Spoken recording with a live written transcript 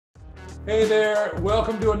Hey there,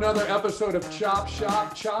 welcome to another episode of Chop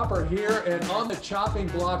Shop. Chopper here, and on the chopping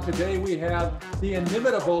block today we have the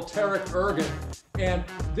inimitable Tarik Ergen. And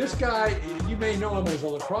this guy, you may know him as a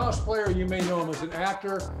lacrosse player, you may know him as an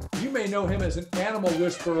actor, you may know him as an animal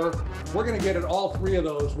whisperer. We're going to get at all three of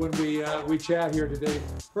those when we chat here today.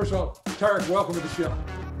 First of all, Tarik, welcome to the show.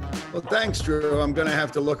 Well, thanks, Drew. I'm going to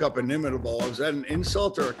have to look up inimitable. Is that an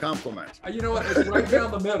insult or a compliment? You know what? It's right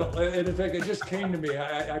down the middle. And in fact, it just came to me.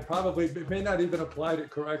 I probably may not even applied it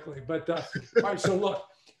correctly. But all right, so look,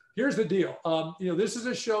 here's the deal. This is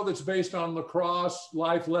a show that's based on lacrosse,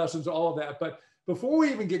 life lessons, all of that. But before we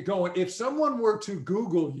even get going, if someone were to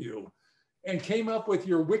Google you and came up with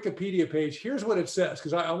your Wikipedia page, here's what it says,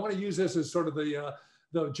 because I want to use this as sort of the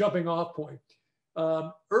jumping off point.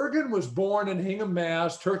 Ergen was born in Hingham,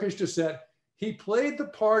 Mass, Turkish descent. He played the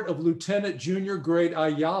part of Lieutenant Junior Grade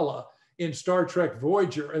Ayala in Star Trek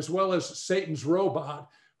Voyager, as well as Satan's robot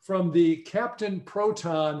from the Captain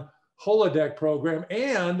Proton holodeck program,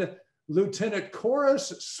 and Lieutenant Chorus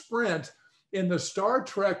Sprint in the Star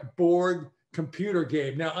Trek Borg computer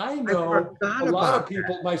game. Now, I know a lot of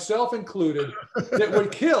people, myself included, that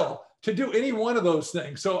would kill to do any one of those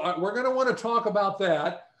things. So we're going to want to talk about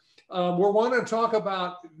that. We're wanting to talk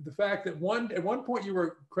about the fact that at one point you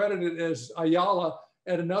were credited as Ayala,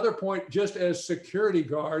 at another point just as security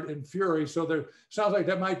guard in Fury. So there sounds like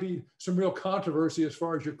that might be some real controversy as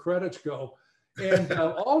far as your credits go. And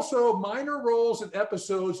also minor roles in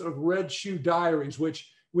episodes of Red Shoe Diaries, which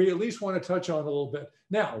we at least want to touch on a little bit.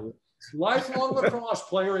 Now, lifelong lacrosse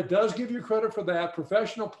player, it does give you credit for that.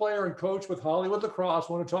 Professional player and coach with Hollywood Lacrosse,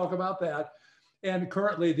 want to talk about that. And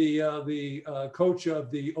currently the coach of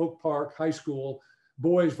the Oak Park High School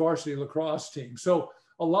boys varsity lacrosse team. So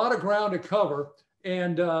a lot of ground to cover.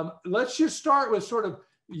 And let's just start with sort of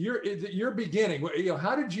your beginning.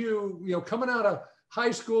 How did you, coming out of high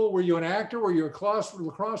school, were you an actor? Were you a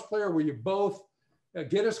lacrosse player? Were you both?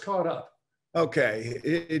 Get us caught up. Okay.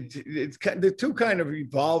 The two kind of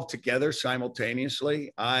evolved together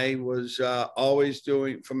simultaneously. I was always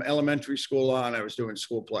doing, from elementary school on, I was doing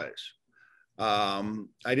school plays.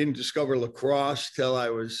 I didn't discover lacrosse till I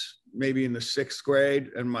was maybe in the 6th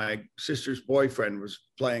grade, and my sister's boyfriend was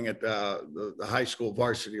playing at the high school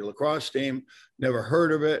varsity lacrosse team. Never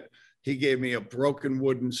heard of it. He gave me a broken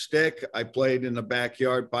wooden stick. I played in the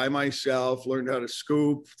backyard by myself, learned how to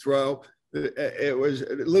scoop, throw. It was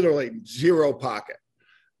literally zero pocket.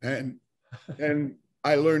 And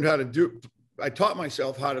I learned how to I taught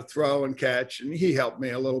myself how to throw and catch, and he helped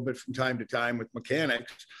me a little bit from time to time with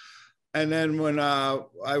mechanics. And then when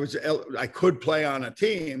I could play on a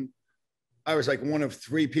team, I was like one of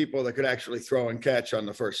 3 people that could actually throw and catch on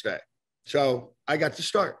the first day. So I got to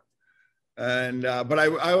start. And but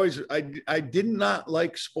I did not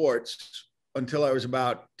like sports until I was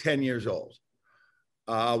about 10 years old.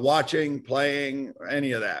 Watching, playing,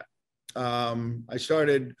 any of that. I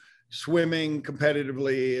started swimming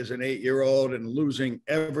competitively as an 8-year-old and losing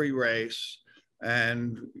every race.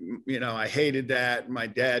 And, I hated that. My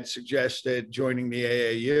dad suggested joining the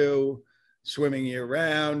AAU, swimming year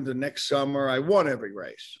round. The next summer, I won every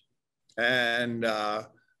race. And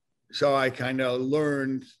so I kind of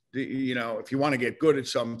learned, if you want to get good at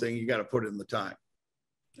something, you got to put in the time.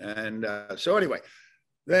 And so anyway,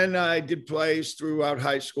 then I did plays throughout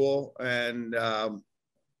high school and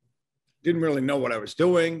didn't really know what I was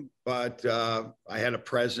doing, but I had a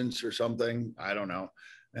presence or something. I don't know.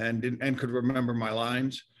 And could remember my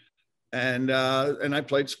lines. And I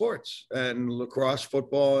played sports, and lacrosse,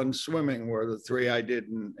 football, and swimming were the 3 I did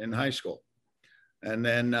in high school. And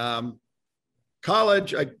then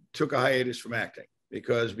college, I took a hiatus from acting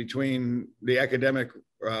because between the academic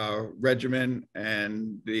regimen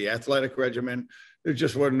and the athletic regimen, there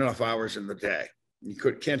just weren't enough hours in the day. You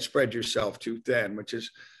can't spread yourself too thin, which is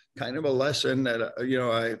kind of a lesson that,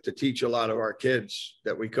 I have to teach a lot of our kids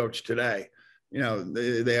that we coach today.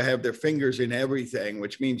 They have their fingers in everything,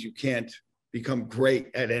 which means you can't become great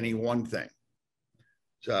at any one thing.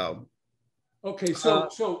 So. Okay.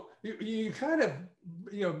 So you kind of,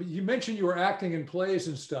 you mentioned you were acting in plays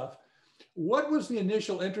and stuff. What was the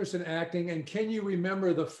initial interest in acting? And can you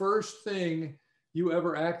remember the first thing you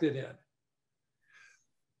ever acted in?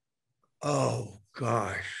 Oh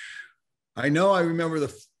gosh. I know I remember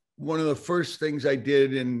one of the first things I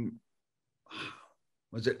did in,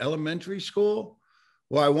 was it elementary school?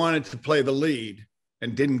 Well, I wanted to play the lead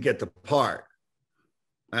and didn't get the part.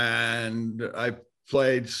 And I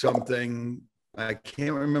played something, I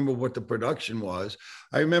can't remember what the production was.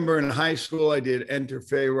 I remember in high school, I did Enter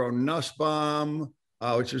Pharaoh Nussbaum.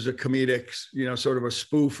 which was a comedic, sort of a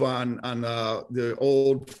spoof on the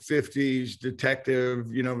old 50s detective,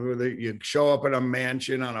 where you show up at a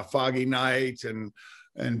mansion on a foggy night and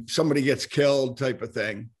somebody gets killed type of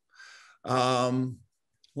thing.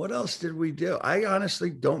 What else did we do? I honestly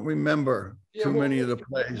don't remember too many of the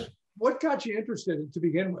plays. What got you interested to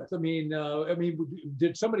begin with? I mean,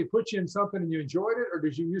 did somebody put you in something and you enjoyed it, or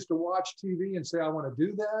did you used to watch TV and say, I want to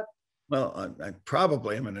do that? Well, I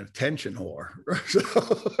probably am an attention whore.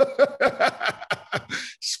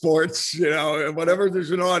 Sports, whatever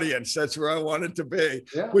there's an audience, that's where I wanted to be,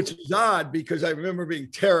 which is odd because I remember being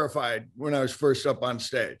terrified when I was first up on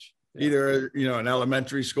stage. Either, in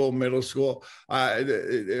elementary school, middle school,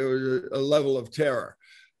 it was a level of terror.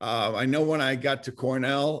 I know when I got to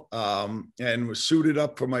Cornell and was suited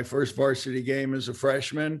up for my first varsity game as a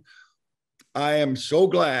freshman, I am so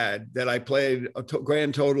glad that I played a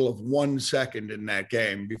grand total of 1 second in that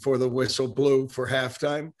game before the whistle blew for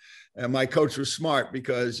halftime. And my coach was smart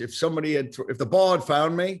because if the ball had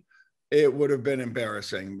found me, it would have been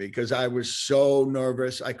embarrassing because I was so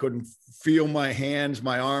nervous. I couldn't feel my hands,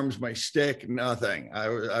 my arms, my stick, nothing. I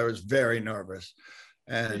was very nervous.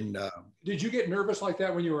 And did you get nervous like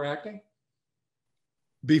that when you were acting?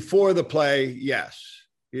 Before the play, yes.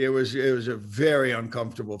 It was a very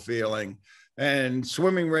uncomfortable feeling. And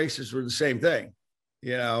swimming races were the same thing.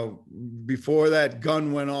 Before that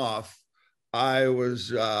gun went off, I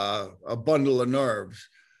was a bundle of nerves.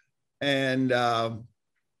 And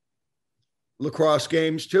lacrosse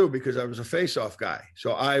games too, because I was a face-off guy.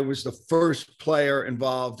 So I was the first player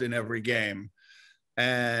involved in every game.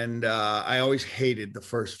 And I always hated the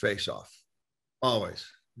first face-off, always.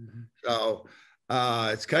 Mm-hmm. So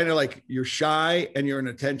it's kind of like you're shy and you're an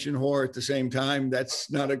attention whore at the same time.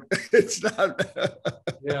 It's not.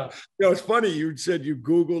 Yeah. It's funny. You said you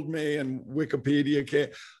Googled me and Wikipedia came.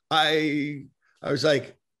 I was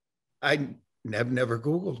like, I have never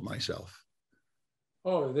Googled myself.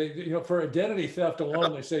 Oh, for identity theft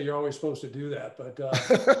alone, they say you're always supposed to do that. But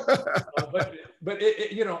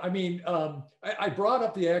I brought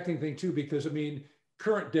up the acting thing too, because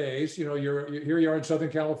current days, here you are in Southern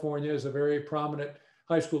California as a very prominent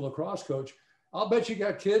high school lacrosse coach. I'll bet you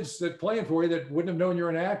got kids that playing for you that wouldn't have known you're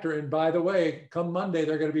an actor. And by the way, come Monday,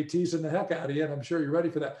 they're going to be teasing the heck out of you. And I'm sure you're ready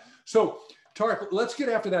for that. So Tarik, let's get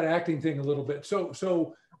after that acting thing a little bit.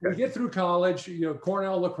 So we get through college,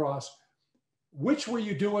 Cornell lacrosse. Which were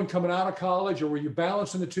you doing coming out of college, or were you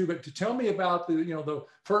balancing the two? But to tell me about the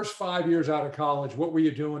first 5 years out of college, what were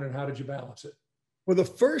you doing and how did you balance it? Well, the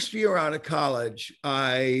first year out of college,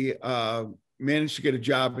 I managed to get a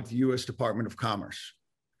job at the U.S. Department of Commerce.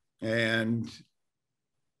 And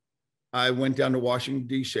I went down to Washington,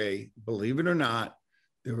 D.C. Believe it or not,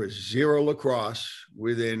 there was zero lacrosse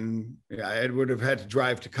within, I would have had to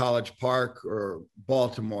drive to College Park or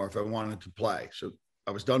Baltimore if I wanted to play. So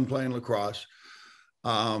I was done playing lacrosse.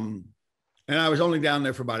 And I was only down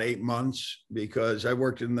there for about 8 months because I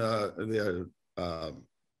worked in the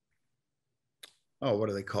what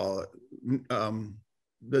do they call it?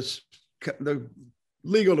 The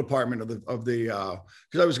legal department of the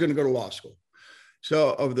because I was going to go to law school,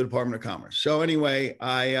 so of the Department of Commerce. So anyway,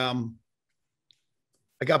 I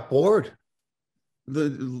got bored.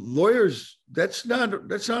 The lawyers, it's not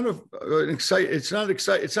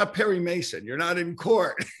Perry Mason. You're not in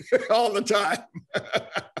court all the time.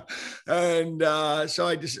 And so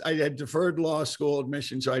I had deferred law school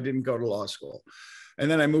admission, so I didn't go to law school. And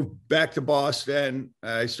then I moved back to Boston.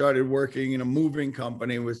 I started working in a moving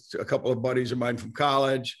company with a couple of buddies of mine from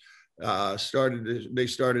college. They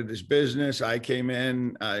started this business. I came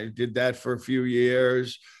in, I did that for a few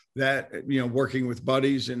years. That, working with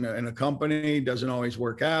buddies in a company doesn't always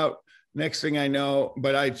work out. Next thing I know,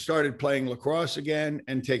 but I started playing lacrosse again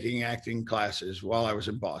and taking acting classes while I was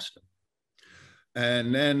in Boston.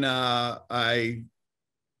 And then I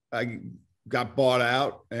got bought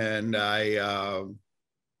out and I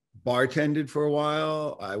bartended for a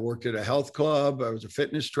while. I worked at a health club. I was a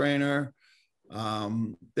fitness trainer.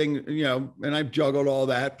 And I juggled all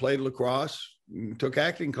that, played lacrosse, took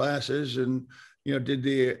acting classes, and did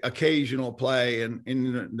the occasional play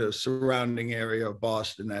in the surrounding area of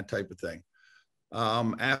Boston, that type of thing.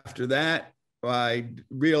 After that, I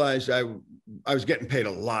realized I was getting paid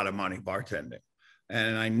a lot of money bartending.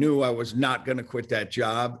 And I knew I was not going to quit that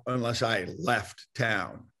job unless I left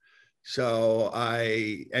town. So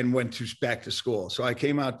I went back to school. So I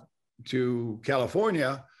came out to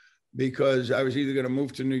California because I was either going to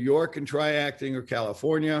move to New York and try acting or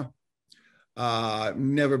California.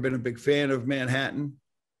 Never been a big fan of Manhattan.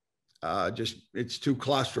 It's too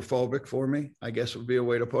claustrophobic for me, I guess would be a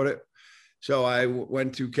way to put it. So I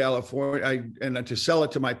went to California, and to sell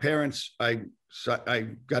it to my parents, I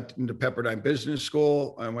got into Pepperdine Business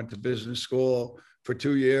School. I went to business school for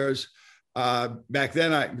 2 years. Back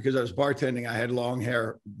then, because I was bartending, I had long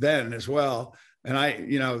hair then as well.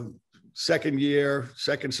 And second year,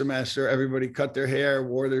 second semester, everybody cut their hair,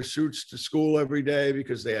 wore their suits to school every day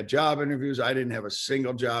because they had job interviews. I didn't have a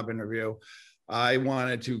single job interview. I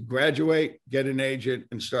wanted to graduate, get an agent,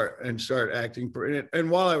 and start acting. And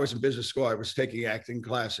while I was in business school, I was taking acting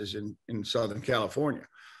classes in Southern California.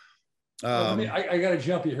 I got to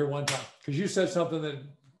jump you here one time, because you said something that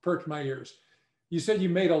perked my ears. You said you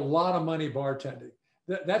made a lot of money bartending.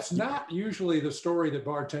 That's not usually the story that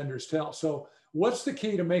bartenders tell. So what's the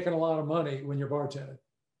key to making a lot of money when you're bartending?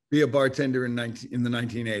 Be a bartender in the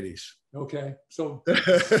 1980s. Okay. So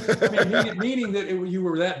meaning that you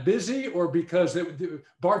were that busy, or because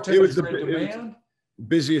bartenders were in demand?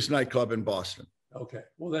 Busiest nightclub in Boston. Okay.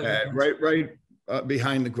 Well, right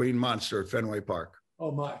behind the Green Monster at Fenway Park.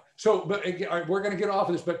 Oh my. So, but we're going to get off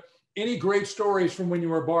of this, but any great stories from when you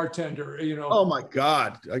were a bartender, Oh my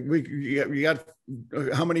God. We got,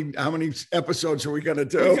 how many episodes are we going to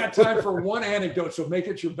do? We got time for one anecdote, so make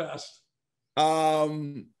it your best.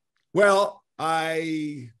 Well,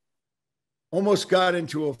 I almost got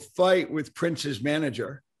into a fight with Prince's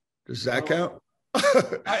manager. Does that count?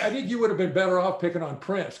 I think you would have been better off picking on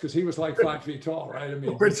Prince, because he was like 5 feet tall, right? I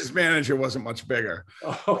mean, Prince's manager wasn't much bigger.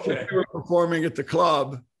 Okay. We were performing at the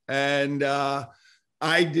club, and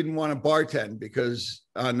I didn't want to bartend because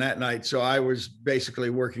on that night, so I was basically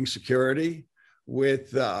working security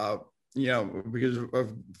with, because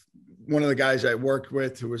of one of the guys I worked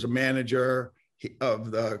with who was a manager of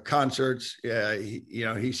the concerts.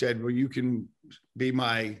 He said, well, you can be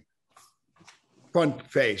my front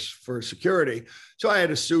face for security. So I had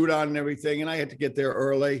a suit on and everything, and I had to get there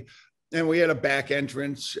early, and we had a back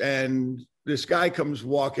entrance, and this guy comes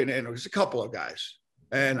walking in. It was a couple of guys,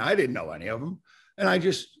 and I didn't know any of them. And I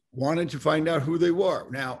just wanted to find out who they were.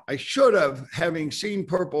 Now, I should have, having seen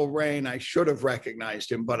Purple Rain, I should have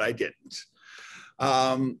recognized him, but I didn't.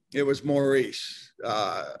 It was Maurice,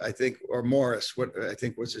 I think, or Morris, what I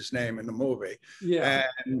think was his name in the movie. Yeah.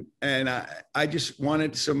 And I just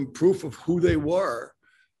wanted some proof of who they were.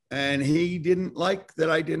 And he didn't like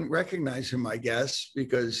that I didn't recognize him, I guess,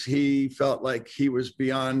 because he felt like he was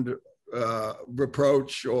beyond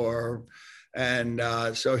reproach,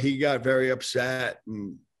 so he got very upset,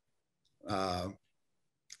 and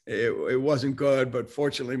it wasn't good. But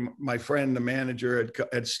fortunately, my friend, the manager,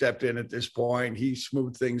 had stepped in at this point. He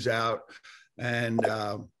smoothed things out, and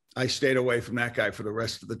I stayed away from that guy for the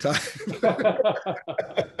rest of the time.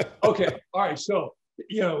 Okay, all right. So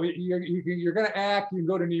you're going to act. You can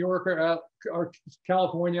go to New York or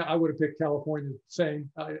California. I would have picked California. Same.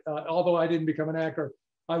 Although I didn't become an actor,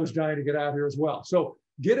 I was dying to get out here as well. So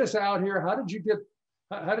get us out here. How did you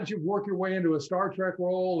work your way into a Star Trek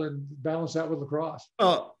role and balance that with lacrosse?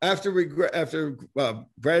 After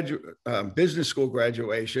business school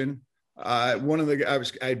graduation, I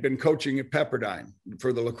had been coaching at Pepperdine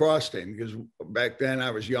for the lacrosse team, because back then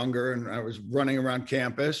I was younger and I was running around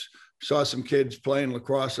campus, saw some kids playing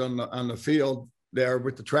lacrosse on the field there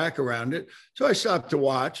with the track around it. So I stopped to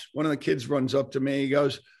watch. One of the kids runs up to me. He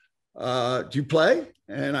goes, do you play?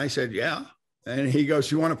 And I said, yeah. And he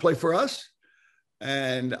goes, you want to play for us?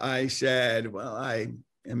 And I said, well, I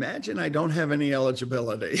imagine I don't have any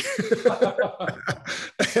eligibility.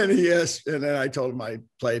 And he asked, and then I told him I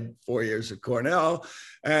played 4 years at Cornell.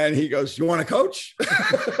 And he goes, you want to coach?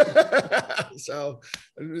 So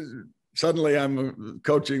suddenly I'm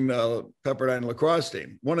coaching the Pepperdine lacrosse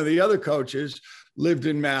team. One of the other coaches lived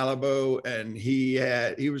in Malibu, and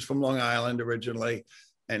he was from Long Island originally.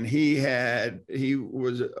 And he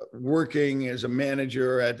was working as a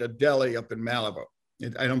manager at a deli up in Malibu.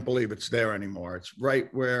 I don't believe it's there anymore. It's right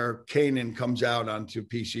where Canaan comes out onto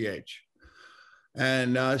PCH.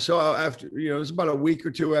 And so after, it was about a week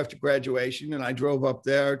or two after graduation, and I drove up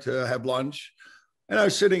there to have lunch. And I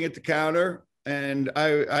was sitting at the counter, and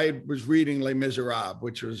I was reading Les Miserables,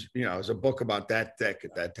 which was, it was a book about that thick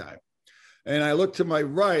at that time. And I looked to my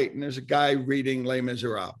right, and there's a guy reading Les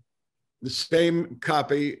Miserables. The same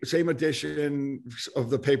copy, same edition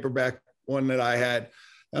of the paperback one that I had.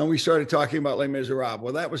 And we started talking about Les Miserables.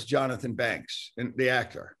 Well, that was Jonathan Banks, the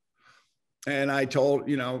actor. And I told,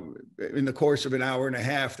 in the course of an hour and a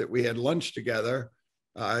half that we had lunch together,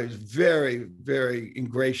 he's very, very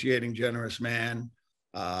ingratiating, generous man.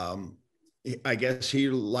 I guess he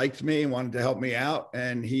liked me and wanted to help me out.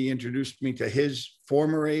 And he introduced me to his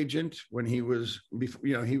former agent when he was,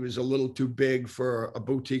 you know, he was a little too big for a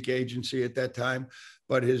boutique agency at that time,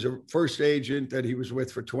 but his first agent that he was with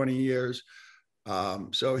for 20 years.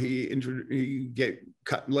 So he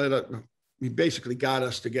basically got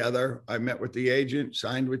us together. I met with the agent,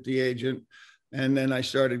 signed with the agent, and then I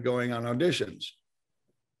started going on auditions.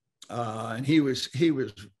 And he was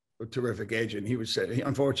a terrific agent.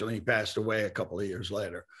 Unfortunately, he passed away a couple of years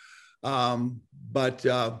later. But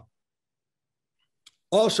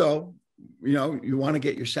also, you know, you want to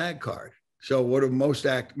get your SAG card. So what do most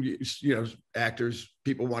actors,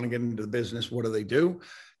 people want to get into the business, what do?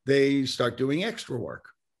 They start doing extra work.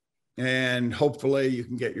 And hopefully you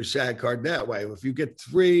can get your SAG card that way. If you get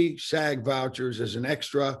 3 SAG vouchers as an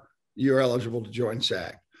extra, you're eligible to join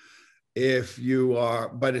SAG.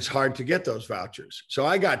 But it's hard to get those vouchers. So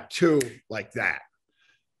I got 2 like that.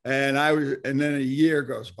 And then a year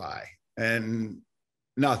goes by and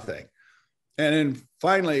nothing. And then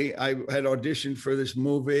finally I had auditioned for this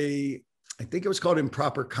movie. I think it was called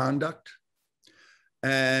Improper Conduct.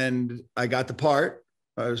 And I got the part.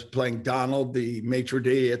 I was playing Donald, the maitre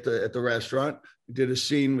d' at the restaurant. I did a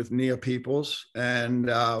scene with Nia Peoples,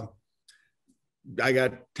 and I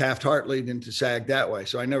got Taft-Hartley'd into SAG that way.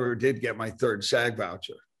 So I never did get my 3rd SAG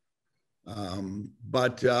voucher. And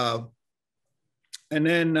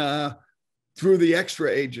then through the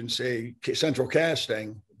extra agency, Central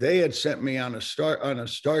Casting, they had sent me on a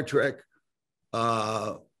Star Trek.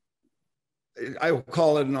 I will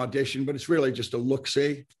call it an audition, but it's really just a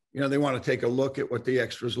look-see. You know, they want to take a look at what the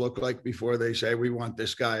extras look like before they say, we want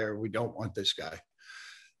this guy or we don't want this guy.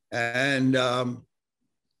 And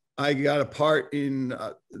I got a part in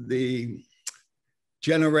the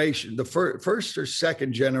first or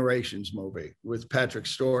second Generations movie with Patrick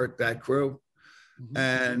Stewart, that crew. Mm-hmm.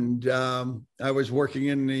 And I was working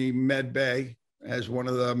in the med bay as one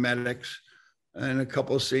of the medics and a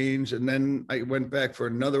couple of scenes. And then I went back for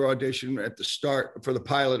another audition at the start for the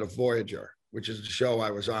pilot of Voyager, which is the show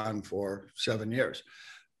I was on for 7 years.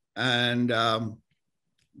 And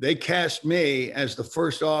they cast me as the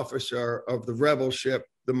first officer of the rebel ship,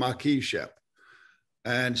 the Maquis ship.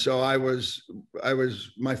 And so I was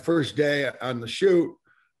my first day on the shoot,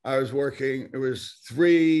 I was working, it was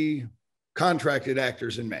 3 contracted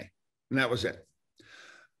actors and me, and that was it.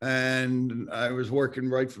 And I was working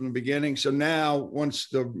right from the beginning. So now once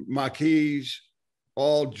the Maquis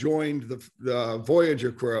all joined the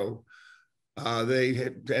Voyager crew, they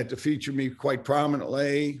had to feature me quite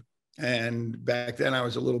prominently. And back then I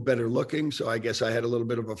was a little better looking. So I guess I had a little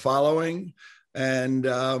bit of a following. And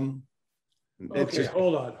okay,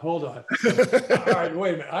 hold on. All right,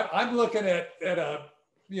 wait a minute. I'm looking at a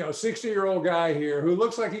 60-year-old guy here who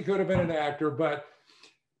looks like he could have been an actor, but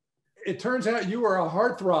it turns out you were a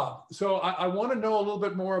heartthrob. So I want to know a little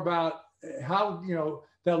bit more about how,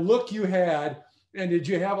 that look you had. And did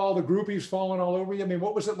you have all the groupies falling all over you? I mean,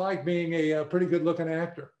 what was it like being a pretty good looking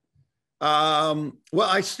actor? Well,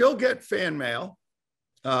 I still get fan mail,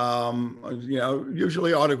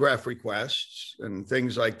 usually autograph requests and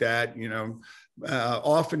things like that.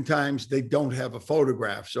 Oftentimes they don't have a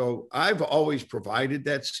photograph. So I've always provided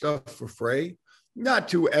that stuff for free, not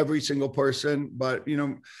to every single person, but,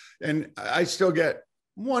 and I still get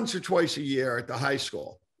once or twice a year at the high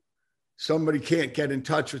school. Somebody can't get in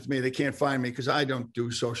touch with me. They can't find me because I don't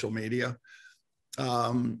do social media.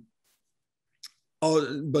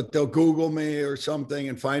 But they'll Google me or something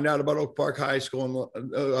and find out about Oak Park High School.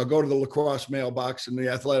 And I'll go to the lacrosse mailbox in the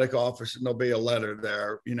athletic office and there'll be a letter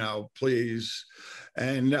there, please.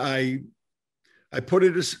 And I put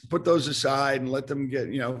those aside and let them get,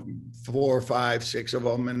 4, 5, 6 of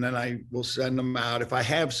them. And then I will send them out if I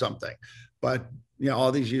have something. But,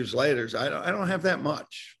 all these years later, I don't have that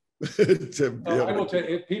much. I will tell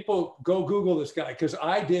you, if people go Google this guy, because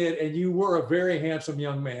I did, and you were a very handsome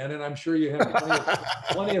young man, and I'm sure you have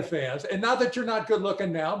plenty of fans. And not that you're not good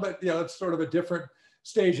looking now, but it's sort of a different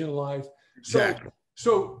stage in life. Exactly.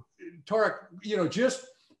 So Tarik,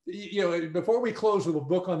 before we close with a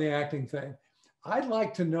book on the acting thing, I'd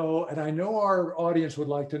like to know, and I know our audience would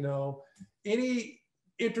like to know, any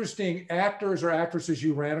interesting actors or actresses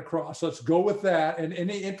you ran across. Let's go with that. And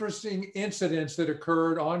any interesting incidents that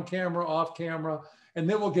occurred on camera, off camera, and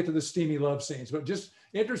then we'll get to the steamy love scenes. But just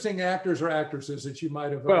interesting actors or actresses that you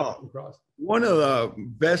might have come across. One of the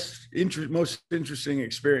most interesting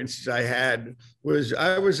experiences I had was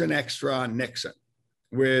I was an extra on Nixon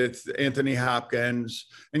with Anthony Hopkins.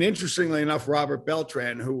 And interestingly enough, Robert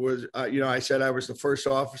Beltran, who was, I said I was the first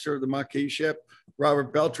officer of the Maquis ship.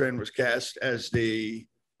 Robert Beltran was cast as the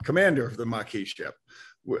commander of the Maquis ship.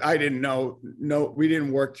 I didn't know, we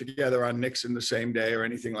didn't work together on Nixon the same day or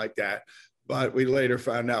anything like that. but we later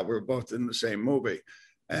found out we were both in the same movie.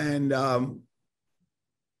 And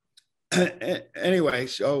anyway,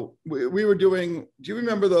 so we were doing, do you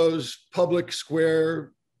remember those public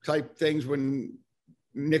square type things when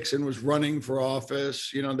Nixon was running for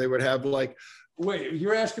office? You know, they would have like. Wait,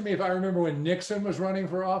 you're asking me if I remember when Nixon was running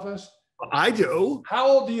for office? I do. How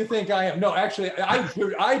old do you think I am? No, actually,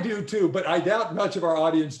 I do too, but I doubt much of our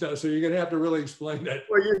audience does. So you're going to have to really explain that.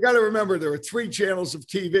 Well, you got to remember there were 3 channels of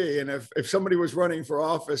TV. And if somebody was running for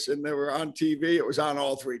office and they were on TV, it was on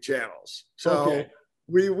all 3 channels. So okay.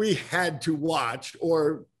 we had to watch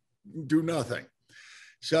or do nothing.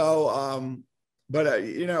 So, but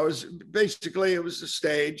you know, it was basically, it was a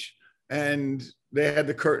stage and they had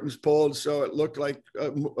the curtains pulled. So it looked like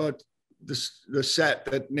the set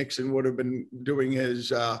that Nixon would have been doing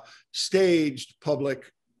his staged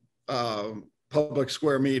public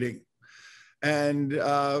square meeting. And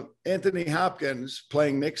Anthony Hopkins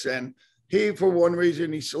playing Nixon, he, for one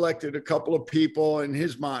reason, he selected a couple of people in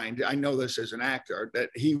his mind. I know this as an actor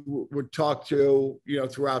that he would talk to, you know,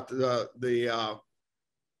 throughout the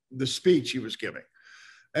speech he was giving.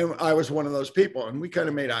 And I was one of those people, and we kind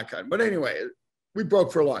of made eye contact. But anyway, we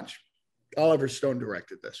broke for lunch. Oliver Stone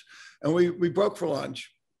directed this, and we broke for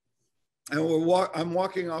lunch, and I'm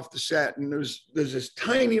walking off the set, and there's this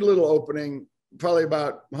tiny little opening, probably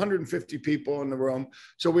about 150 people in the room.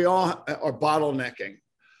 So we all are bottlenecking,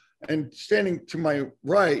 and standing to my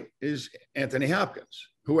right is Anthony Hopkins,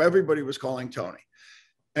 who everybody was calling Tony.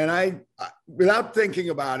 And I, without thinking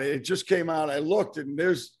about it, it just came out. I looked, and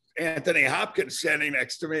there's Anthony Hopkins standing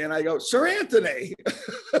next to me, and I go, Sir Anthony.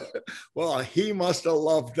 Well, he must have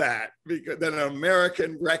loved that, because then an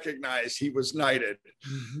American recognized he was knighted.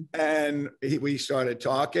 Mm-hmm. And we started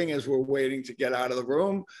talking as we're waiting to get out of the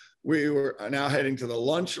room. We were now heading to the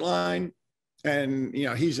lunch line, and you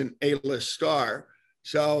know, he's an A-list star.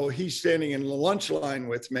 So he's standing in the lunch line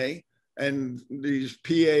with me, and these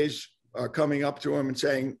PAs are coming up to him and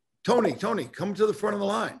saying, Tony, come to the front of the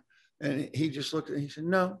line. And he just looked at me, he said,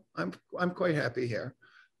 no, I'm quite happy here.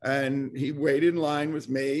 And he waited in line with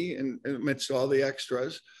me, and amidst all the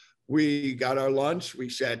extras. We got our lunch, we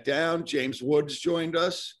sat down, James Woods joined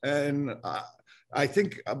us. And I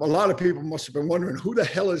think a lot of people must have been wondering, who the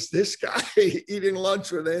hell is this guy eating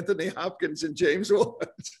lunch with Anthony Hopkins and James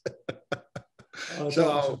Woods?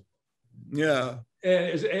 So, awesome. Yeah. And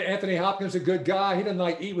is Anthony Hopkins a good guy? He doesn't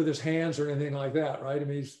like eat with his hands or anything like that, right? I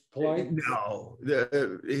mean, he's polite. No,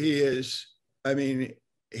 he is. I mean,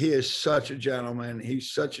 he is such a gentleman.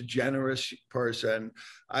 He's such a generous person.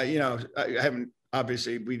 I haven't,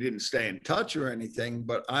 obviously we didn't stay in touch or anything,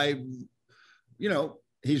 but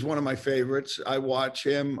he's one of my favorites. I watch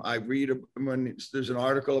him. I read when there's an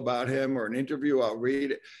article about him or an interview, I'll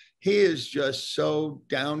read it. He is just so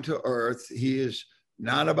down to earth. He is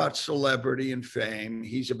not about celebrity and fame.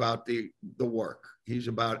 He's about the work. He's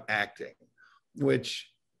about acting,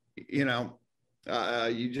 which,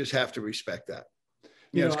 you just have to respect that.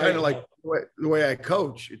 It's kind of like the way I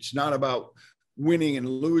coach. It's not about winning and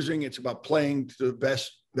losing. It's about playing to the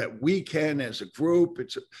best that we can as a group.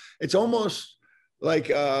 It's almost like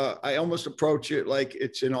I almost approach it like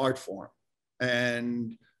it's an art form.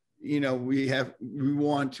 And, we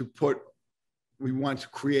want to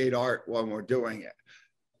create art while we're doing it.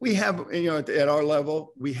 We have, at our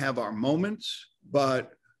level, we have our moments,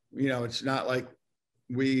 but, it's not like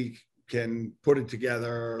we can put it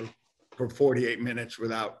together for 48 minutes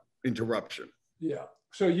without interruption. Yeah.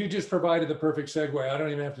 So you just provided the perfect segue. I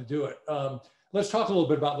don't even have to do it. Let's talk a little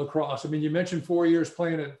bit about lacrosse. I mean, you mentioned 4 years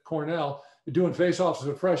playing at Cornell, doing face-offs as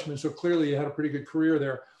a freshman. So clearly you had a pretty good career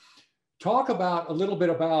there. Talk a little bit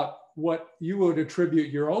about what you would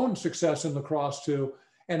attribute your own success in lacrosse to,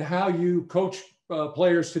 and how you coach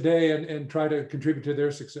players today and try to contribute to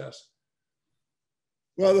their success.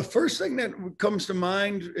 Well, the first thing that comes to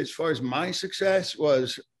mind as far as my success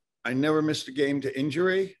was I never missed a game to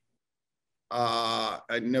injury.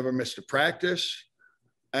 I never missed a practice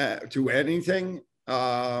to anything.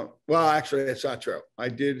 Well, actually, that's not true. I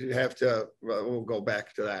did have to, we'll go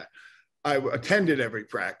back to that. I attended every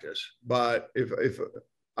practice, but if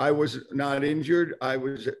I was not injured, I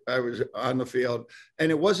was on the field.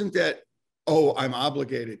 And it wasn't that, oh, I'm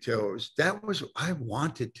obligated to. I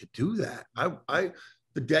wanted to do that.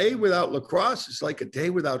 The day without lacrosse is like a day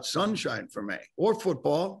without sunshine for me, or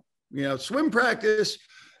football. Swim practice,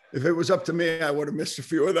 if it was up to me, I would have missed a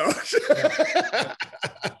few of those.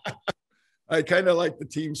 I kind of like the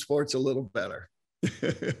team sports a little better.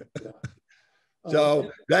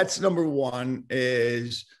 So that's number one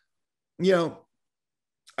is, in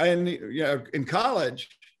college,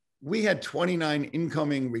 we had 29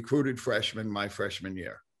 incoming recruited freshmen my freshman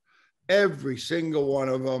year. every single one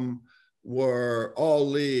of them were all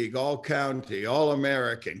league, all county, all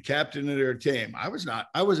American, captain of their team. I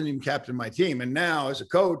wasn't even captain of my team. And now as a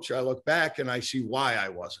coach, I look back and I see why I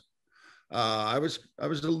wasn't. I was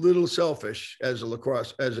a little selfish as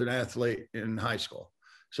an athlete in high school.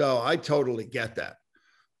 So I totally get that.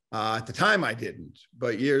 At the time I didn't,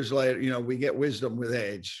 but years later, we get wisdom with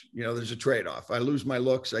age. There's a trade-off. I lose my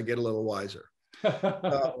looks, I get a little wiser.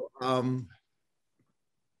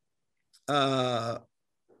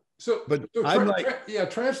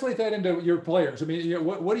 Translate that into your players. I mean,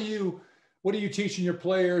 what are you teaching your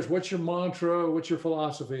players? What's your mantra? What's your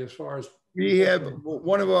philosophy as far as? We have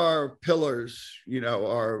one of our pillars,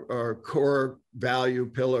 our core value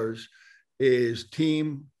pillars is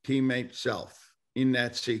team, teammate, self in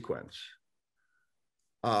that sequence.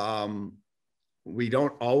 We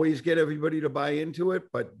don't always get everybody to buy into it,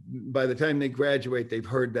 but by the time they graduate, they've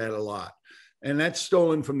heard that a lot. And that's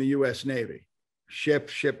stolen from the US Navy.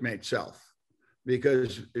 Shipmate, self.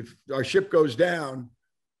 Because if our ship goes down,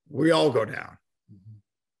 we all go down.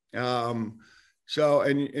 So,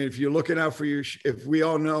 and if you're looking out for if we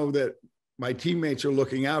all know that my teammates are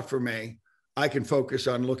looking out for me, I can focus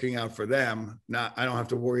on looking out for them. I don't have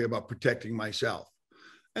to worry about protecting myself.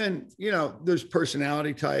 And, there's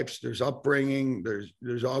personality types, there's upbringing,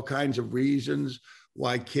 there's all kinds of reasons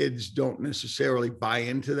why kids don't necessarily buy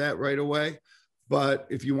into that right away. But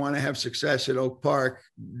if you want to have success at Oak Park,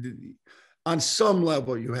 on some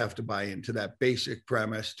level, you have to buy into that basic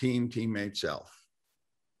premise, team, teammate, self.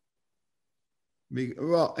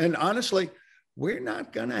 Well, and honestly, we're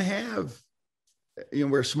not going to have,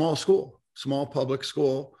 we're a small school, small public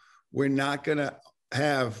school. We're not going to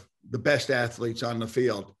have the best athletes on the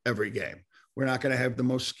field every game. We're not going to have the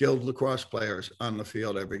most skilled lacrosse players on the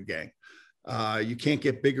field every game. You can't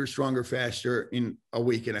get bigger, stronger, faster in a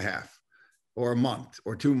week and a half or a month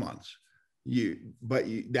or 2 months.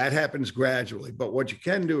 That happens gradually. But what you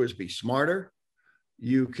can do is be smarter.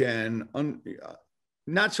 You can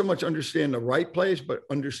not so much understand the right plays, but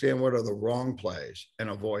understand what are the wrong plays and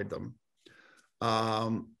avoid them.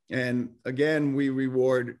 And again, we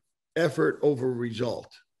reward effort over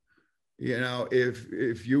result.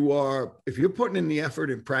 If you're putting in the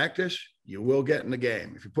effort in practice, you will get in the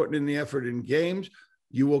game. If you're putting in the effort in games,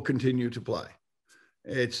 you will continue to play.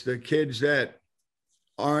 It's the kids that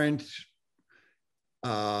aren't,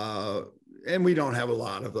 and we don't have a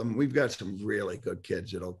lot of them. We've got some really good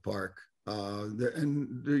kids at Oak Park,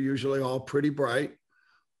 and they're usually all pretty bright.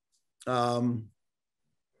 And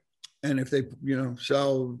if they,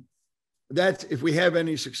 so that's, if we have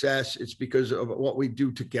any success, it's because of what we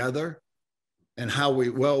do together and how we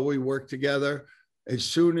work together. As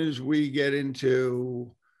soon as we get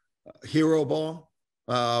into hero ball,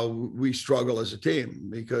 we struggle as a team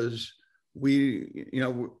because we're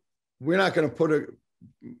not going to put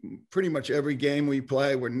pretty much every game we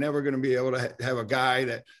play, we're never going to be able to have a guy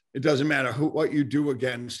that it doesn't matter what you do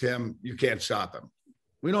against him, you can't stop him.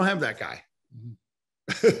 We don't have that guy.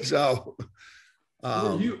 So,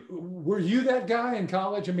 were you that guy in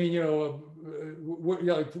college? I mean,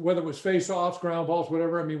 whether it was face-offs, ground balls,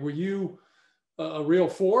 whatever. I mean, were you a real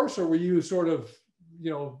force, or were you sort of,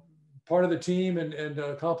 part of the team and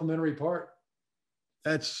a complimentary part?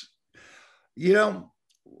 That's,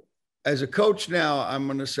 as a coach now, I'm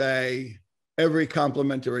going to say every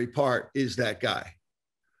complimentary part is that guy,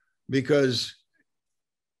 because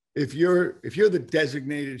if you're the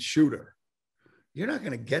designated shooter, you're not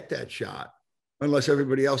going to get that shot unless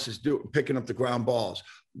everybody else is picking up the ground balls,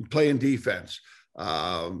 playing defense,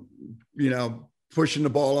 pushing the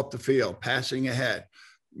ball up the field, passing ahead,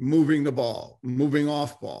 moving the ball, moving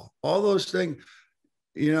off ball, all those things.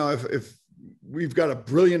 If we've got a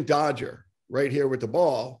brilliant dodger right here with the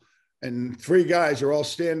ball and 3 guys are all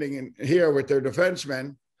standing in here with their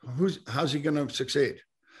defensemen, how's he going to succeed?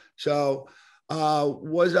 So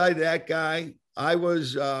was I that guy? I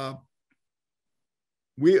was, I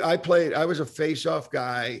was a face-off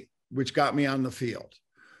guy, which got me on the field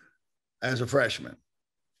as a freshman.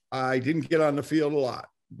 I didn't get on the field a lot,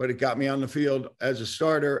 but it got me on the field as a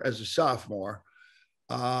starter, as a sophomore.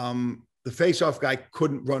 The face-off guy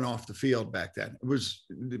couldn't run off the field back then. It was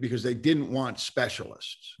because they didn't want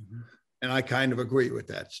specialists. Mm-hmm. And I kind of agree with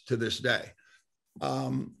that to this day.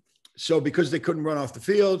 So because they couldn't run off the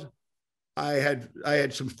field, I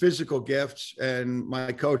had some physical gifts, and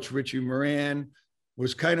my coach, Richie Moran,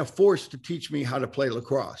 was kind of forced to teach me how to play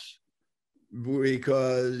lacrosse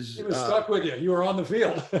because he was stuck with you. You were on the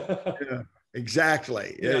field. Yeah,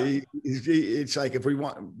 exactly. Yeah. It's like, if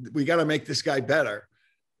we got to make this guy better,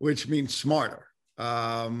 which means smarter.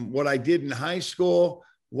 What I did in high school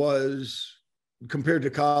was compared to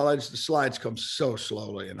college, the slides come so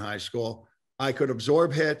slowly in high school. I could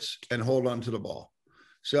absorb hits and hold on to the ball.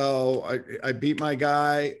 So I beat my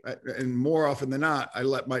guy, and more often than not, I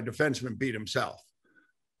let my defenseman beat himself.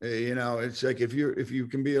 You know, it's like if you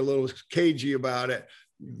can be a little cagey about it,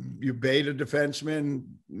 you bait a defenseman.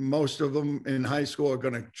 Most of them in high school are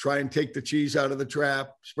going to try and take the cheese out of the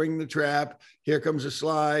trap, spring the trap. Here comes a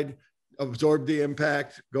slide, absorb the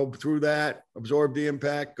impact, go through that, absorb the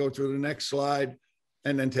impact, go through the next slide,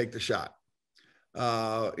 and then take the shot.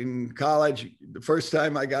 In college, the first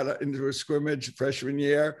time I got into a scrimmage freshman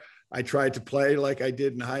year, I tried to play like I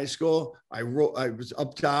did in high school. I was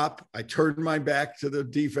up top. I turned my back to the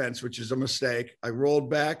defense, which is a mistake. I rolled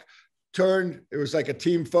back, turned. It was like a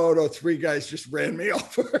team photo. 3 guys just ran me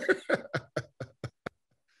over. I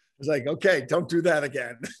was like, okay, don't do that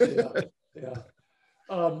again.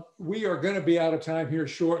 Yeah. We are going to be out of time here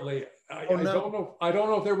shortly. I don't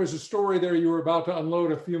know if there was a story there you were about to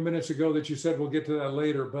unload a few minutes ago that you said we'll get to that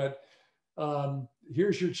later, but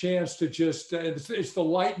here's your chance to just, it's the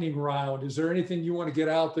lightning round. Is there anything you want to get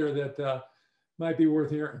out there that might be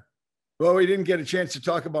worth hearing? Well, we didn't get a chance to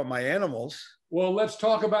talk about my animals. Well, let's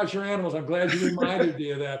talk about your animals. I'm glad you reminded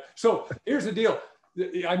me of that. So here's the deal.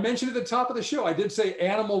 I mentioned at the top of the show, I did say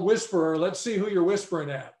animal whisperer. Let's see who you're whispering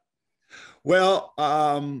at. Well,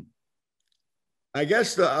 I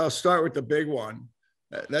guess I'll start with the big one.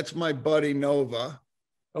 That's my buddy Nova.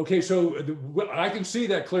 Okay, so I can see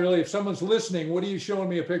that clearly. If someone's listening, what are you showing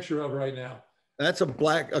me a picture of right now? That's a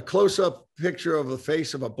close-up picture of the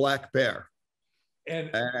face of a black bear.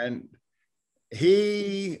 And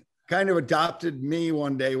he kind of adopted me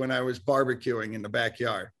one day when I was barbecuing in the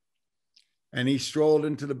backyard. And he strolled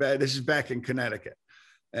into the bed. This is back in Connecticut.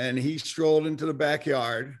 And he strolled into the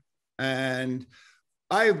backyard, and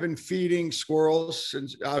I have been feeding squirrels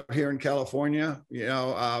since out here in California, you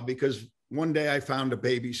know, because one day I found a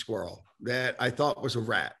baby squirrel that I thought was a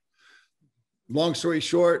rat. Long story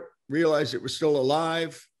short, realized it was still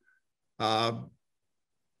alive. Didn't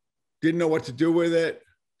know what to do with it.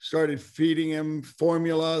 Started feeding him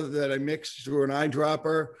formula that I mixed through an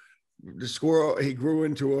eyedropper. The squirrel, he grew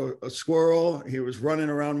into a squirrel. He was running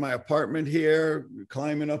around my apartment here,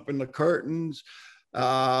 climbing up in the curtains.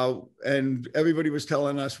 And everybody was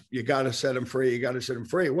telling us, you got to set him free. You got to set him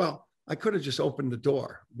free. Well, I could have just opened the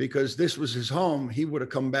door because this was his home. He would have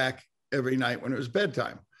come back every night when it was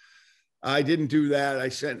bedtime. I didn't do that.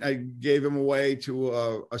 I gave him away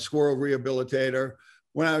to a squirrel rehabilitator.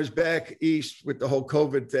 When I was back east with the whole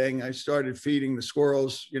COVID thing, I started feeding the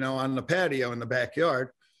squirrels, you know, on the patio in the backyard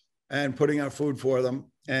and putting out food for them.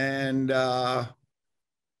 And,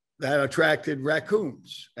 that attracted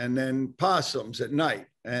raccoons and then possums at night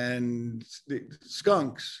and the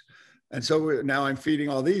skunks. And so now I'm feeding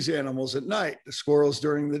all these animals at night, the squirrels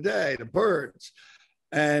during the day, the birds.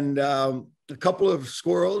 And a couple of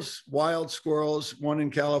squirrels, wild squirrels, one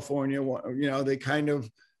in California, you know, they kind of,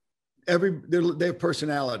 they have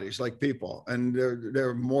personalities like people, and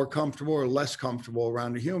they're more comfortable or less comfortable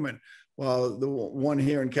around a human. Well, the one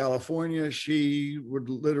here in California, she would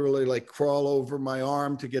literally like crawl over my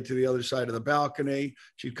arm to get to the other side of the balcony.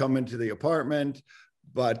 She'd come into the apartment,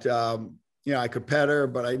 but, you know, I could pet her,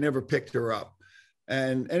 but I never picked her up.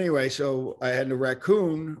 And anyway, so I had a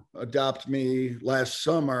raccoon adopt me last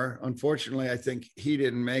summer. Unfortunately, I think he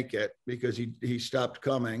didn't make it because he stopped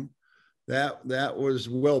coming. That was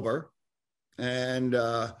Wilbur. And,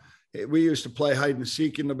 we used to play hide and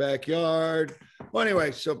seek in the backyard. Well,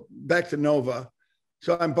 anyway, so back to Nova.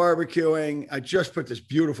 So I'm barbecuing. I just put this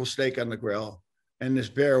beautiful steak on the grill, and this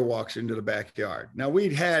bear walks into the backyard. Now,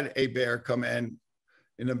 we'd had a bear come in,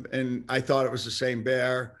 and I thought it was the same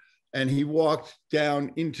bear. And he walked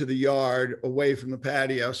down into the yard away from the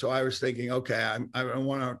patio. So I was thinking, okay, I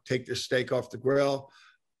want to take this steak off the grill.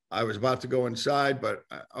 I was about to go inside, but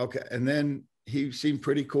okay. And then he seemed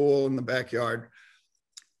pretty cool in the backyard.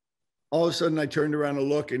 All of a sudden I turned around to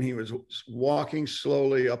look, and he was walking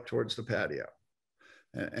slowly up towards the patio.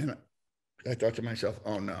 And I thought to myself,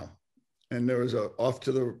 oh no. And there was off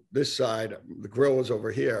to this side, the grill was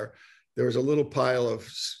over here. There was a little pile of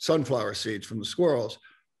sunflower seeds from the squirrels.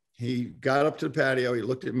 He got up to the patio. He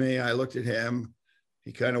looked at me. I looked at him.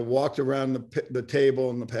 He kind of walked around the table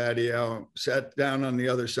in the patio, sat down on the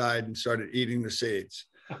other side, and started eating the seeds.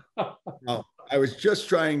 Now, I was just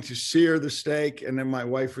trying to sear the steak, and then my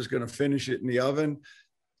wife was going to finish it in the oven.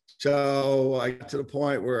 So I got to the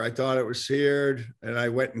point where I thought it was seared, and I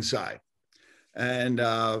went inside. And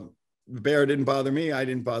the bear didn't bother me. I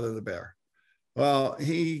didn't bother the bear. Well,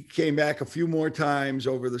 he came back a few more times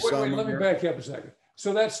over the summer. Wait, let me back up a second.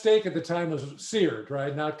 So that steak at the time was seared,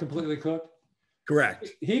 right? Not completely cooked? Correct.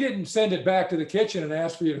 He didn't send it back to the kitchen and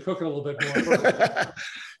ask for you to cook it a little bit more.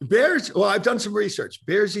 Bears, well, I've done some research.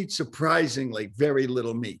 Bears eat surprisingly very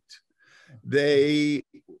little meat. They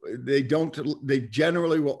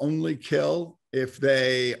generally will only kill if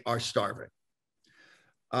they are starving.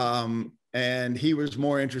 And he was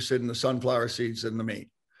more interested in the sunflower seeds than the meat.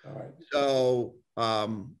 All right. So,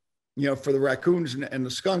 for the raccoons and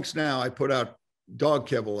the skunks now, I put out dog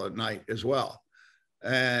kibble at night as well.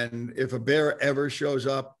 And if a bear ever shows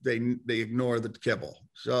up, they ignore the kibble.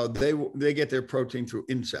 So they get their protein through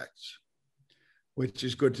insects, which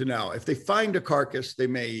is good to know. If they find a carcass, they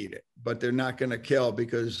may eat it, but they're not going to kill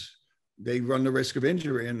because they run the risk of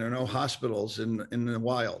injury, and there are no hospitals in the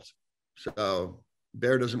wild. So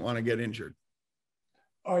bear doesn't want to get injured.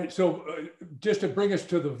 All right. So just to bring us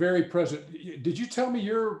to the very present, did you tell me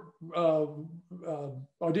you're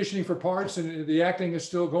auditioning for parts and the acting is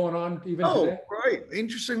still going on even today? Oh, right.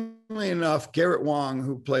 Interestingly enough, Garrett Wong,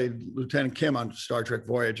 who played Lieutenant Kim on Star Trek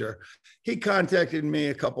Voyager, he contacted me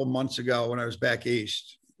a couple months ago when I was back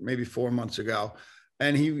east, maybe 4 months ago.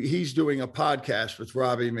 And he's doing a podcast with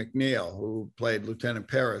Robbie McNeil, who played Lieutenant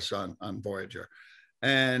Paris on Voyager.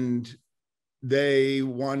 And they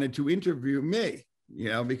wanted to interview me,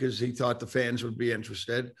 because he thought the fans would be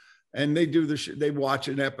interested. And they do they watch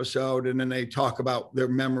an episode and then they talk about their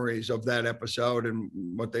memories of that episode and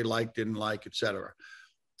what they liked, didn't like, et cetera.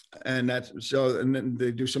 And then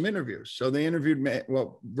they do some interviews. So they interviewed me.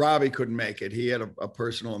 Well, Robbie couldn't make it. He had a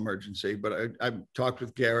personal emergency, but I talked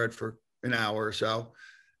with Garrett for an hour or so.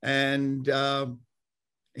 And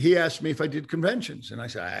he asked me if I did conventions. And I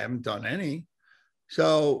said, I haven't done any.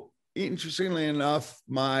 So interestingly enough,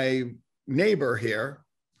 my neighbor here,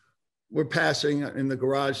 we're passing in the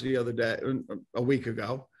garage the other day, a week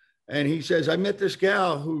ago, and he says, I met this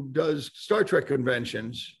gal who does Star Trek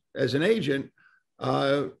conventions as an agent.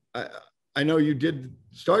 I know you did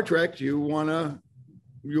Star Trek. Do you want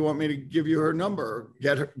me to give you her number?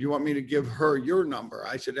 Do you want me to give her your number?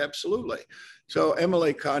 I said, absolutely. So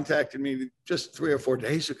Emily contacted me just 3 or 4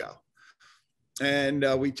 days ago, and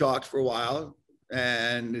we talked for a while.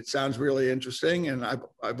 And it sounds really interesting. And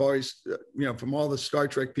I've always, from all the Star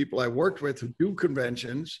Trek people I worked with who do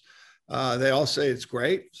conventions, they all say it's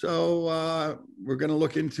great. So we're going to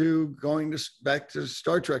look into going back to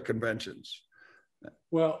Star Trek conventions.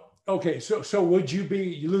 Well, okay. So would you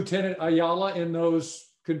be Lieutenant Ayala in those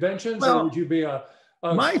conventions, well, or would you be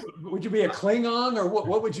would you be a Klingon, or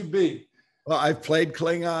what would you be? Well, I've played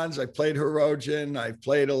Klingons, I played Hirogen, I've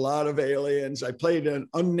played a lot of aliens. I played an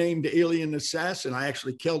unnamed alien assassin. I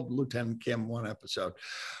actually killed Lieutenant Kim one episode.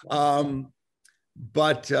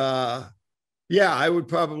 Yeah, I would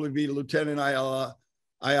probably be Lieutenant Ayala,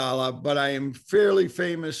 but I am fairly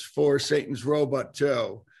famous for Satan's Robot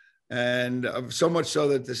too. And so much so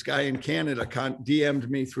that this guy in Canada DM'd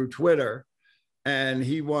me through Twitter, and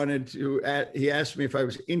he asked me if I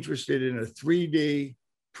was interested in a 3D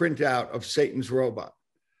printout of Satan's Robot.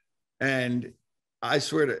 And I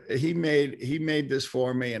swear he made this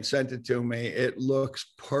for me and sent it to me. It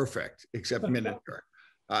looks perfect, except miniature.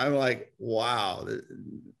 I'm like, wow,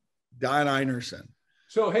 Don Einerson.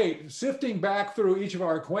 So, hey, sifting back through each of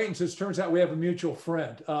our acquaintances, turns out we have a mutual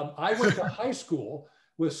friend. I went to high school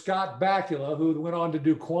with Scott Bakula, who went on to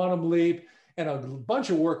do Quantum Leap and a bunch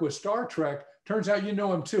of work with Star Trek. Turns out you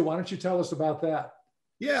know him too. Why don't you tell us about that?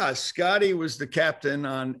 Yeah, Scotty was the captain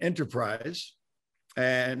on Enterprise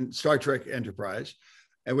and Star Trek Enterprise,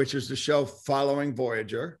 which is the show following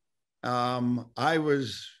Voyager.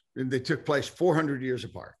 They took place 400 years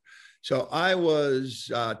apart. So I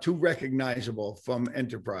was too recognizable from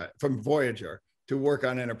Voyager to work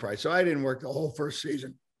on Enterprise. So I didn't work the whole first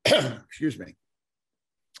season. Excuse me.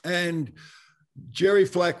 And Jerry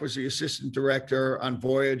Fleck was the assistant director on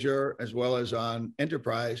Voyager as well as on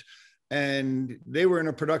Enterprise. And they were in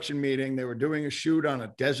a production meeting. They were doing a shoot on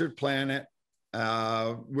a desert planet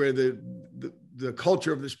where the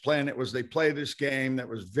culture of this planet was they play this game that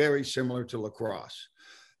was very similar to lacrosse.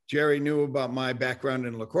 Jerry knew about my background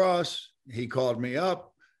in lacrosse. He called me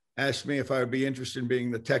up, asked me if I would be interested in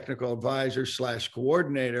being the technical advisor /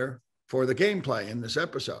 coordinator for the gameplay in this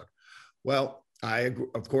episode. Well, I,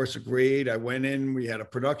 of course, agreed. I went in, we had a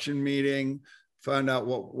production meeting, found out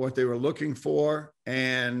what they were looking for.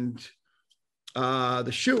 And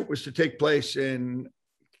the shoot was to take place in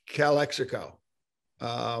Calexico,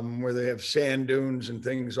 where they have sand dunes and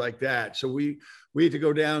things like that. So we had to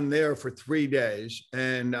go down there for 3 days,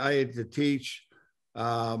 and I had to teach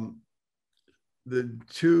the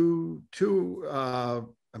two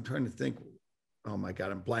I'm trying to think. Oh my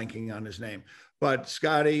God, I'm blanking on his name. But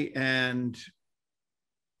Scotty and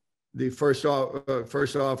the first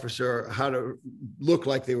officer how to look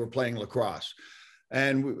like they were playing lacrosse.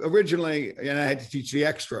 And originally, and I had to teach the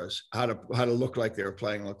extras how to look like they were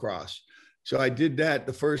playing lacrosse. So I did that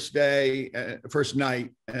the first day, first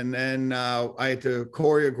night, and then I had to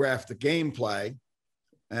choreograph the gameplay.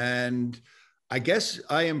 And I guess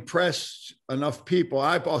I impressed enough people.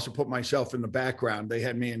 I also put myself in the background. They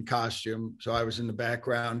had me in costume, so I was in the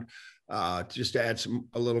background just to add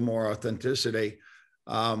a little more authenticity.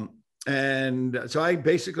 And so I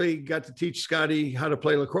basically got to teach Scotty how to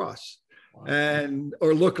play lacrosse. Wow.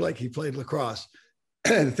 Or look like he played lacrosse.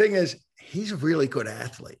 And the thing is, he's a really good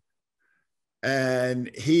athlete. And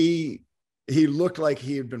he looked like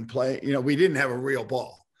he had been playing, we didn't have a real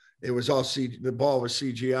ball. It was all the ball was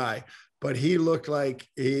CGI, but he looked like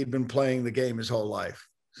he'd been playing the game his whole life.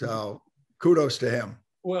 So kudos to him.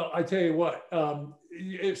 Well, I tell you what,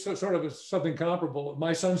 it's sort of something comparable.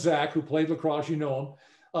 My son, Zach, who played lacrosse, you know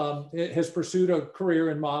him, has pursued a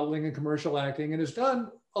career in modeling and commercial acting and has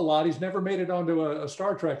done a lot. He's never made it onto a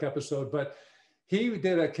Star Trek episode, but he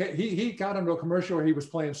got into a commercial where he was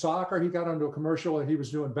playing soccer. He got into a commercial and he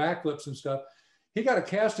was doing backflips and stuff. He got a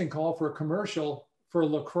casting call for a commercial for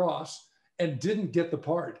lacrosse and didn't get the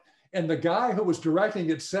part. And the guy who was directing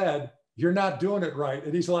it said, "You're not doing it right."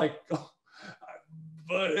 And he's like, oh.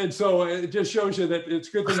 And so it just shows you that it's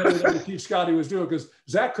good to teach Scotty was doing, because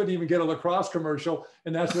Zach couldn't even get a lacrosse commercial,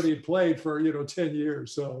 and that's what he had played for 10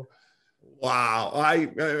 years. So. Wow.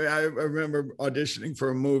 I remember auditioning for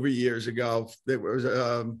a movie years ago. There was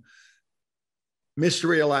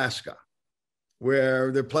Mystery Alaska,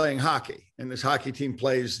 where they're playing hockey, and this hockey team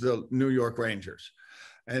plays the New York Rangers.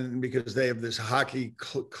 And because they have this hockey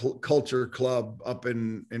culture club up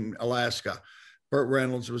in Alaska, Burt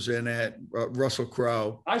Reynolds was in it, Russell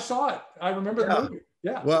Crowe. I saw it. I remember the movie.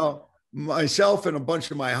 Yeah. Well, myself and a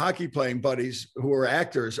bunch of my hockey playing buddies who were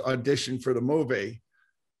actors auditioned for the movie.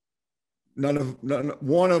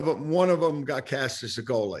 One of them got cast as a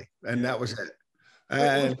goalie, and that was it.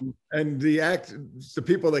 And the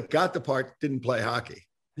people that got the part didn't play hockey.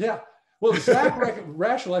 Yeah. Well, Zach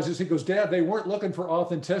rationalizes. He goes, "Dad, they weren't looking for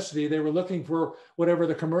authenticity. They were looking for whatever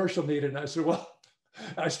the commercial needed." And I said, "Well,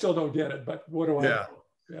 I still don't get it, but what do I know?"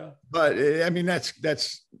 Yeah. But I mean,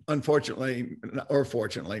 that's unfortunately or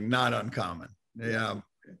fortunately not uncommon. Yeah.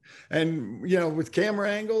 And with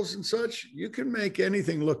camera angles and such, you can make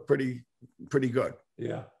anything look pretty good.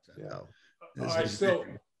 Yeah. All right. So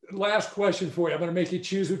last question for you. I'm going to make you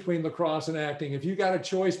choose between lacrosse and acting. If you got a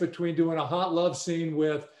choice between doing a hot love scene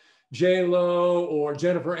with J-Lo or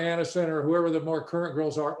Jennifer Aniston or whoever the more current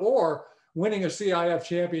girls are, or winning a CIF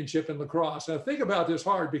championship in lacrosse. Now think about this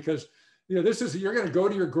hard, because you're going to go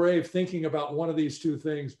to your grave thinking about one of these two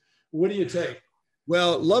things. What do you take?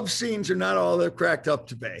 Well, love scenes are not all they're cracked up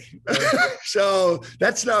to be. So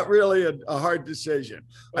that's not really a hard decision.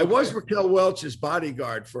 Okay. I was Raquel Welch's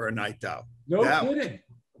bodyguard for a night, though. No kidding.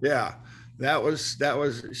 Yeah, that was,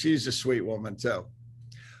 she's a sweet woman too.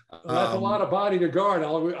 Well, that's a lot of body to guard.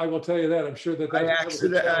 I will tell you that. I'm sure that I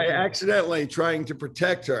accidentally, trying to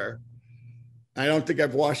protect her. I don't think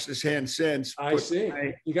I've washed his hand since. I see.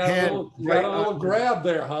 You got a little grab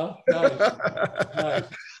there, huh? Nice.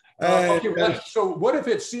 Nice. Okay, so what if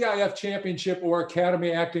it's CIF championship or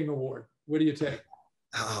Academy Acting Award? What do you take?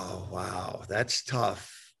 Oh, wow. That's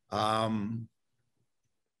tough.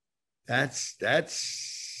 That's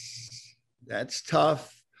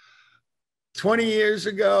tough. 20 years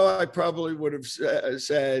ago, I probably would have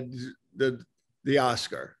said the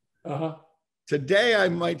Oscar. Uh-huh. Today, I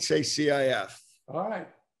might say CIF. All right.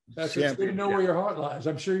 It's good to know where your heart lies.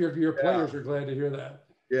 I'm sure your players are glad to hear that.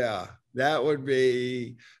 Yeah, that would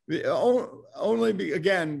be only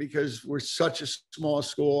again, because we're such a small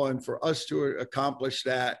school, and for us to accomplish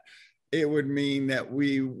that, it would mean that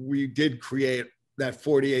we did create that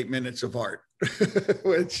 48 minutes of art,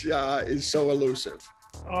 which is so elusive.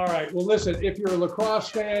 All right. Well, listen, if you're a lacrosse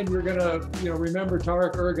fan, you're going to, remember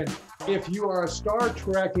Tarik Ergin. If you are a Star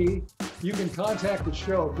Trekkie, you can contact the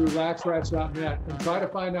show through LaxRatz.net and try to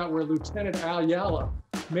find out where Lieutenant Ayala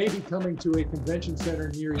may be coming to a convention center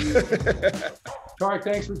near you. Tarik,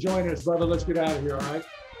 thanks for joining us, brother. Let's get out of here, all right?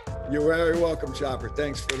 You're very welcome, Chopper.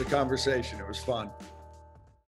 Thanks for the conversation. It was fun.